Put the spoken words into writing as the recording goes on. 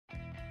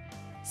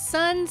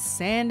sun,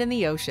 sand, and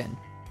the ocean.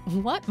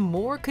 What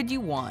more could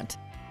you want?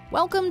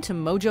 Welcome to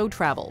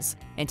MojoTravels,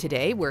 and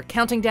today we're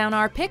counting down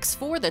our picks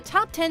for the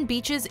top 10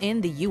 beaches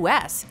in the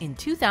US in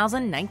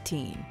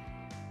 2019.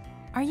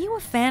 Are you a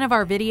fan of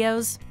our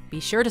videos? Be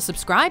sure to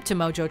subscribe to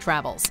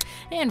MojoTravels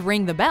and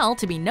ring the bell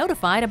to be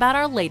notified about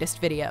our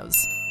latest videos.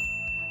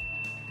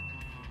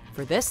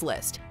 For this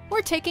list,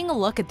 we're taking a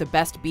look at the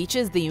best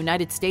beaches the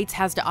United States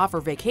has to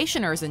offer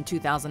vacationers in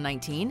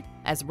 2019,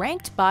 as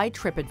ranked by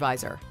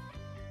TripAdvisor.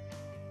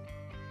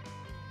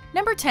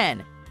 Number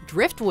 10.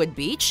 Driftwood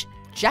Beach,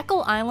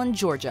 Jekyll Island,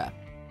 Georgia.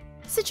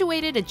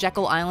 Situated at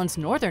Jekyll Island's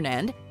northern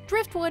end,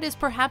 Driftwood is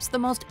perhaps the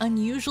most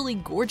unusually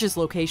gorgeous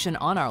location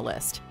on our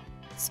list.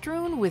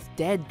 Strewn with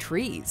dead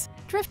trees,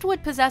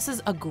 Driftwood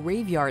possesses a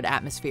graveyard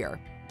atmosphere,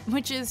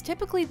 which is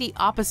typically the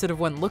opposite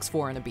of one looks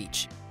for in a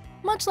beach.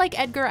 Much like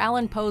Edgar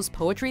Allan Poe's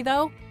poetry,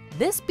 though,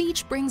 this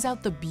beach brings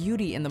out the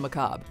beauty in the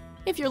macabre.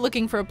 If you're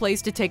looking for a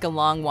place to take a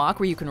long walk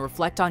where you can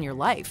reflect on your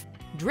life,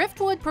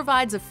 Driftwood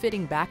provides a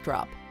fitting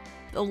backdrop.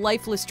 The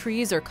lifeless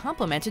trees are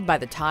complemented by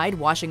the tide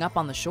washing up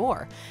on the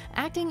shore,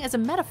 acting as a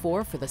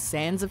metaphor for the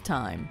sands of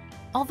time.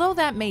 Although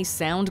that may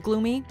sound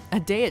gloomy, a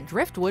day at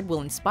Driftwood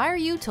will inspire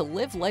you to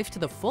live life to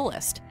the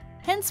fullest,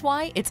 hence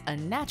why it's a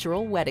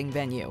natural wedding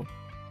venue.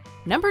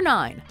 Number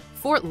 9.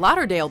 Fort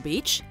Lauderdale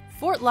Beach,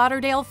 Fort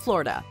Lauderdale,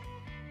 Florida.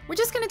 We're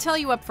just going to tell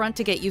you up front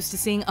to get used to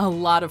seeing a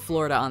lot of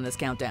Florida on this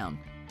countdown.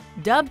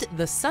 Dubbed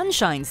the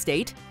Sunshine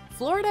State,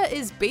 Florida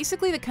is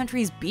basically the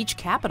country's beach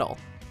capital,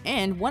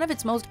 and one of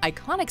its most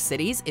iconic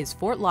cities is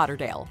Fort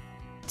Lauderdale.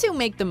 To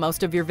make the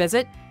most of your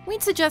visit,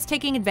 we'd suggest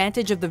taking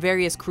advantage of the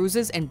various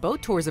cruises and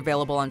boat tours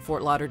available on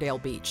Fort Lauderdale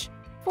Beach.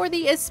 For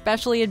the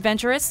especially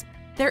adventurous,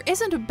 there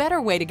isn't a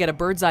better way to get a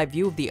bird's-eye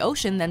view of the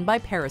ocean than by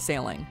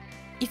parasailing.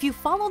 If you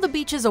follow the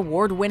beach's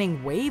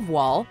award-winning wave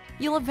wall,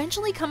 you'll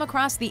eventually come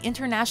across the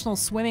International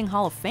Swimming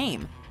Hall of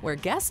Fame, where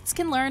guests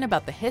can learn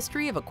about the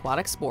history of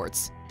aquatic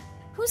sports.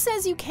 Who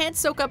says you can't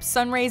soak up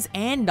sun rays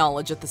and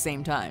knowledge at the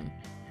same time?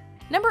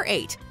 Number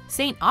 8.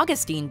 St.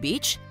 Augustine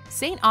Beach,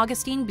 St.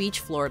 Augustine Beach,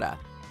 Florida.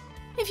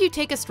 If you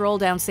take a stroll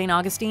down St.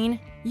 Augustine,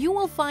 you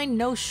will find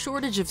no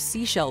shortage of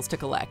seashells to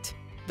collect.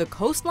 The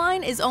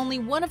coastline is only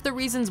one of the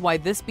reasons why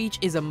this beach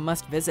is a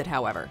must-visit,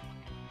 however.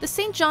 The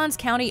St. Johns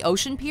County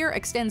Ocean Pier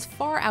extends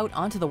far out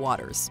onto the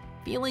waters.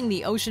 Feeling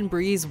the ocean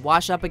breeze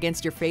wash up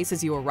against your face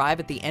as you arrive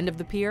at the end of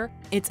the pier,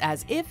 it's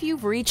as if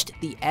you've reached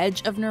the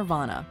edge of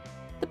nirvana.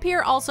 The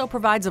pier also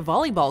provides a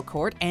volleyball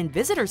court and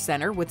visitor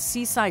center with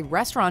seaside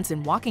restaurants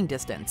in walking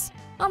distance.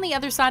 On the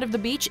other side of the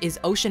beach is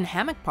Ocean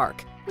Hammock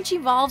Park, which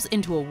evolves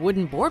into a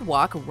wooden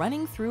boardwalk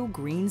running through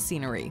green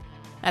scenery.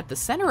 At the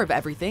center of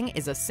everything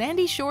is a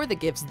sandy shore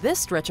that gives this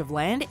stretch of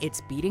land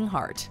its beating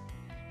heart.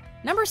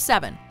 Number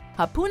 7.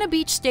 Hāpuna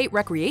Beach State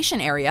Recreation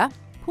Area,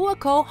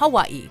 Puako,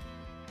 Hawaii.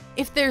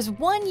 If there's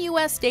one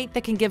US state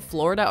that can give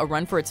Florida a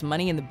run for its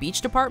money in the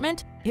beach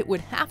department, it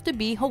would have to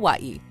be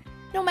Hawaii.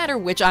 No matter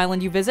which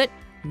island you visit,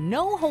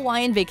 no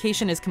Hawaiian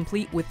vacation is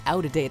complete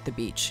without a day at the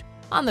beach.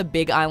 On the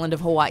big island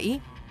of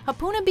Hawaii,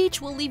 Hāpuna Beach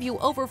will leave you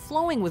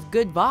overflowing with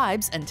good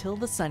vibes until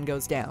the sun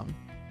goes down.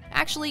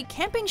 Actually,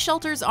 camping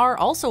shelters are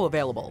also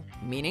available,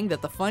 meaning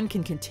that the fun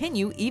can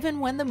continue even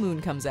when the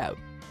moon comes out.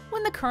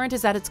 When the current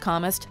is at its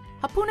calmest,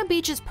 Hāpuna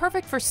Beach is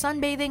perfect for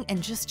sunbathing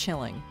and just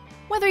chilling.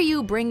 Whether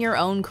you bring your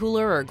own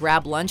cooler or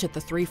grab lunch at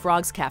the Three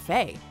Frogs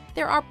Cafe,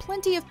 there are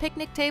plenty of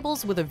picnic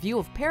tables with a view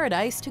of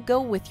paradise to go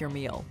with your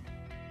meal.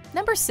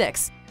 Number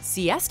 6.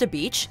 Siesta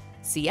Beach,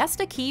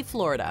 Siesta Key,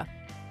 Florida.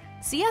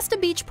 Siesta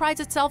Beach prides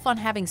itself on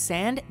having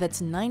sand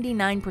that's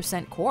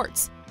 99%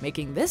 quartz,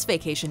 making this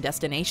vacation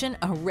destination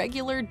a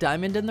regular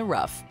diamond in the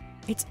rough.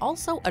 It's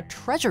also a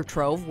treasure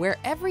trove where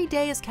every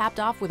day is capped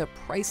off with a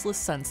priceless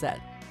sunset.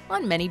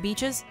 On many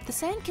beaches, the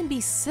sand can be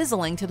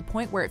sizzling to the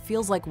point where it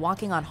feels like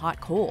walking on hot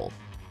coal.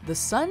 The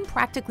sun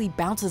practically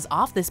bounces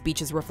off this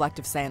beach's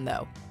reflective sand,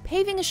 though,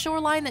 paving a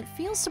shoreline that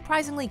feels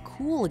surprisingly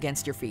cool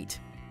against your feet.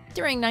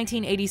 During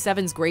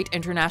 1987's Great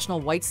International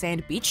White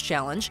Sand Beach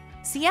Challenge,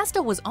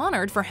 Siesta was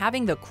honored for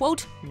having the,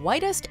 quote,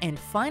 whitest and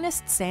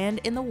finest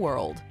sand in the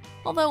world.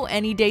 Although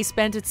any day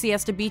spent at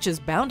Siesta Beach is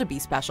bound to be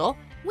special,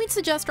 we'd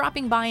suggest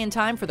dropping by in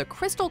time for the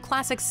Crystal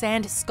Classic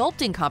Sand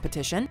Sculpting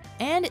Competition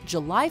and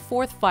July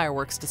 4th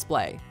fireworks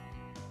display.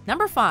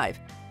 Number 5.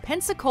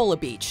 Pensacola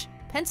Beach,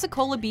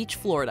 Pensacola Beach,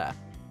 Florida.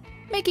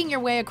 Making your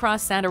way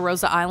across Santa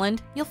Rosa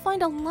Island, you'll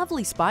find a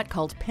lovely spot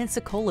called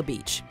Pensacola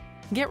Beach.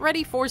 Get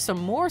ready for some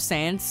more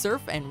sand,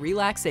 surf, and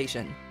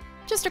relaxation.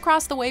 Just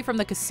across the way from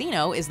the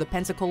casino is the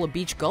Pensacola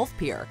Beach Gulf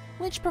Pier,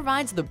 which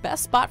provides the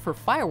best spot for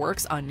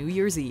fireworks on New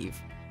Year's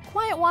Eve.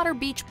 Quietwater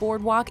Beach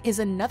Boardwalk is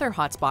another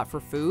hotspot for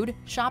food,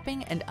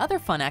 shopping, and other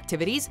fun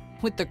activities,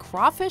 with the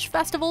Crawfish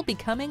Festival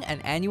becoming an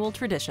annual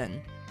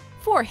tradition.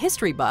 For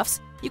history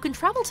buffs, you can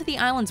travel to the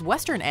island's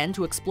western end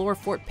to explore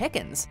Fort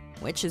Pickens,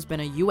 which has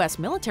been a US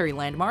military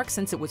landmark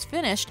since it was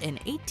finished in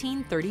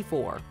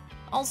 1834.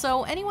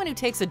 Also, anyone who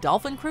takes a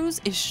dolphin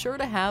cruise is sure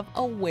to have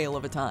a whale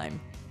of a time.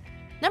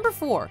 Number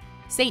 4.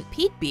 St.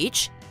 Pete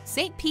Beach,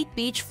 St. Pete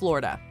Beach,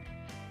 Florida.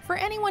 For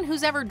anyone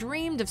who's ever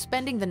dreamed of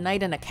spending the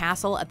night in a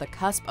castle at the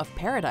cusp of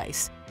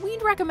paradise,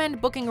 we'd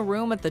recommend booking a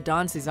room at the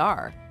Don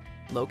Cesar.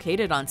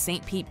 Located on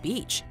St. Pete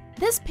Beach,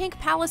 this pink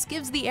palace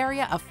gives the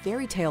area a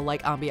fairy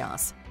tale-like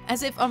ambiance,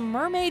 as if a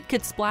mermaid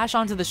could splash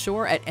onto the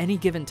shore at any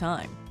given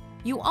time.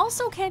 You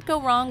also can't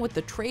go wrong with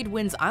the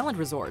Tradewinds Island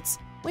Resorts,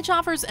 which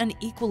offers an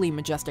equally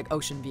majestic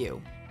ocean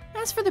view.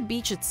 As for the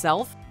beach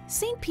itself,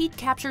 St. Pete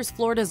captures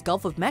Florida's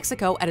Gulf of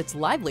Mexico at its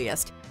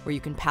liveliest, where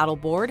you can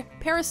paddleboard,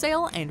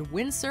 parasail, and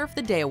windsurf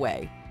the day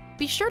away.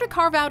 Be sure to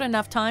carve out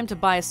enough time to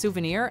buy a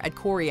souvenir at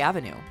Corey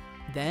Avenue.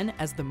 Then,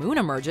 as the moon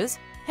emerges,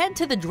 head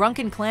to the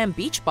Drunken Clam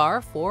Beach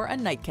Bar for a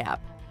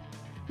nightcap.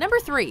 Number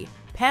 3.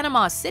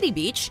 Panama City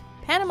Beach,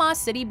 Panama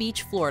City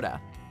Beach,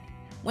 Florida.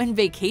 When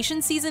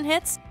vacation season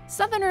hits,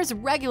 Southerners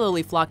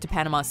regularly flock to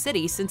Panama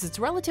City since it's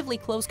relatively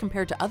close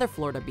compared to other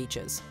Florida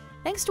beaches.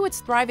 Thanks to its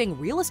thriving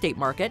real estate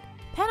market,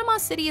 Panama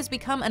City has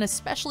become an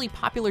especially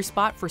popular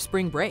spot for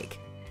spring break.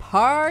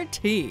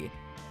 Party!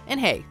 And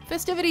hey,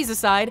 festivities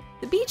aside,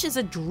 the beach is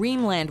a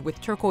dreamland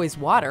with turquoise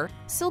water,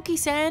 silky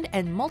sand,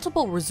 and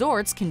multiple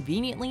resorts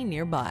conveniently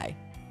nearby.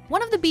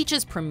 One of the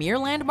beach's premier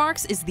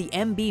landmarks is the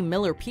M.B.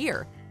 Miller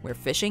Pier, where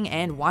fishing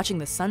and watching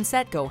the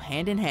sunset go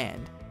hand in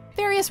hand.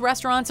 Various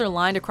restaurants are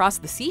lined across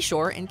the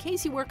seashore in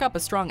case you work up a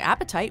strong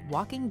appetite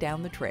walking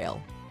down the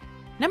trail.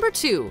 Number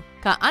 2.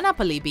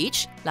 Ka'anapali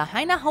Beach,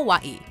 Lahaina,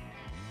 Hawaii.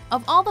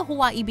 Of all the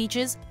Hawaii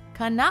beaches,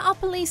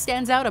 Ka'anapali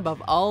stands out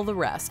above all the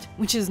rest,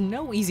 which is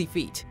no easy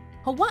feat.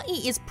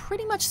 Hawaii is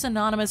pretty much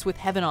synonymous with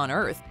heaven on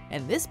earth,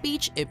 and this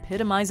beach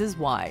epitomizes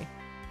why.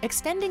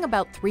 Extending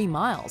about 3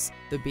 miles,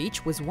 the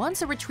beach was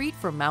once a retreat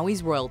for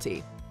Maui's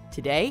royalty.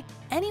 Today,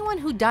 anyone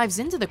who dives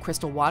into the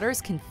crystal waters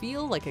can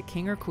feel like a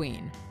king or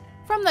queen.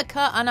 From the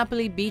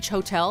Ka'anapali Beach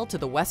Hotel to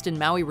the Westin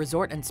Maui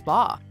Resort and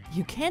Spa,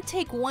 you can't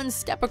take one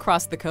step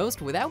across the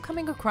coast without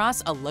coming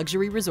across a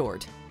luxury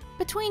resort.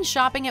 Between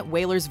shopping at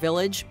Whalers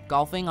Village,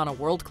 golfing on a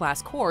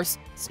world-class course,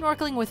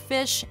 snorkeling with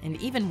fish, and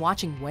even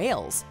watching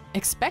whales,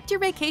 expect your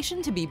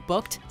vacation to be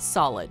booked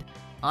solid.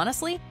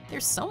 Honestly,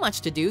 there's so much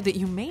to do that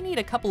you may need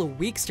a couple of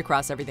weeks to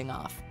cross everything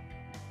off.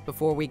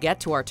 Before we get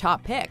to our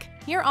top pick,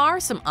 here are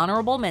some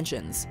honorable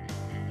mentions.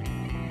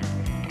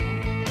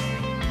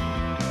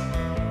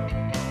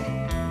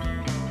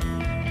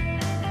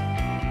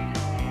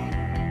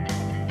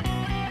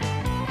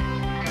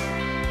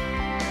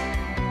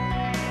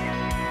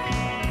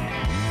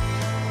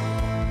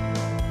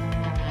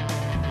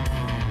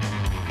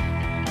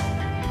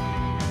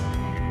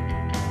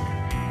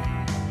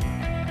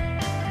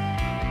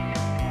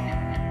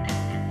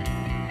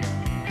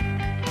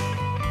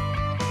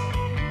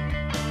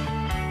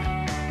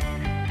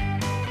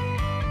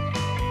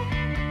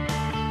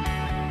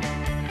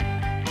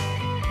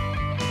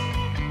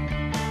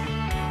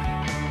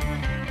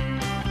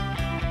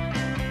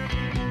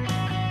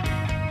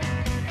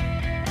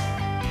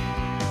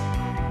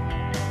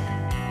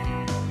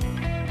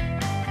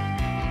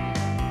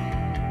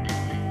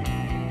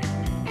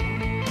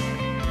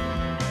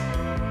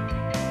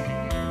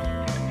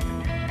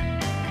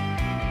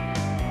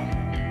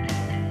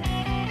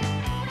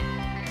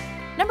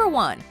 Number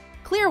 1.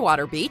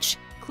 Clearwater Beach,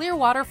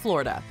 Clearwater,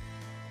 Florida.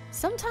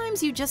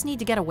 Sometimes you just need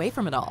to get away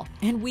from it all,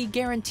 and we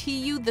guarantee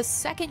you the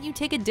second you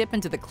take a dip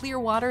into the clear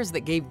waters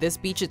that gave this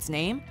beach its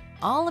name,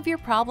 all of your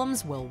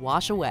problems will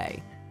wash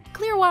away.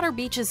 Clearwater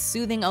Beach's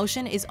soothing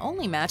ocean is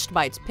only matched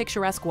by its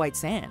picturesque white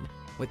sand.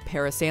 With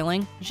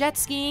parasailing, jet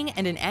skiing,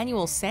 and an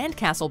annual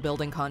sandcastle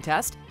building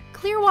contest,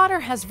 Clearwater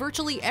has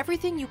virtually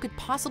everything you could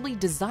possibly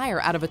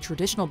desire out of a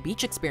traditional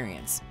beach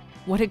experience.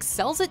 What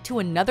excels it to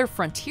another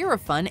frontier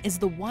of fun is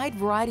the wide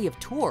variety of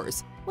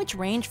tours, which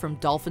range from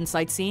dolphin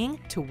sightseeing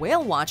to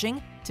whale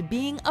watching to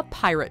being a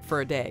pirate for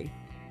a day.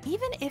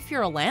 Even if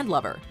you're a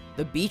landlubber,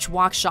 the Beach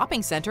Walk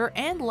Shopping Center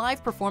and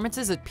live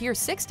performances at Pier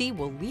 60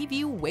 will leave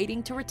you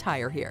waiting to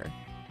retire here.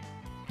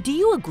 Do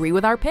you agree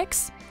with our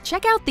picks?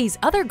 Check out these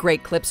other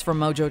great clips from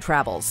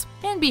MojoTravels,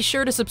 and be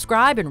sure to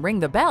subscribe and ring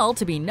the bell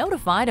to be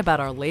notified about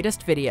our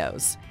latest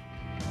videos.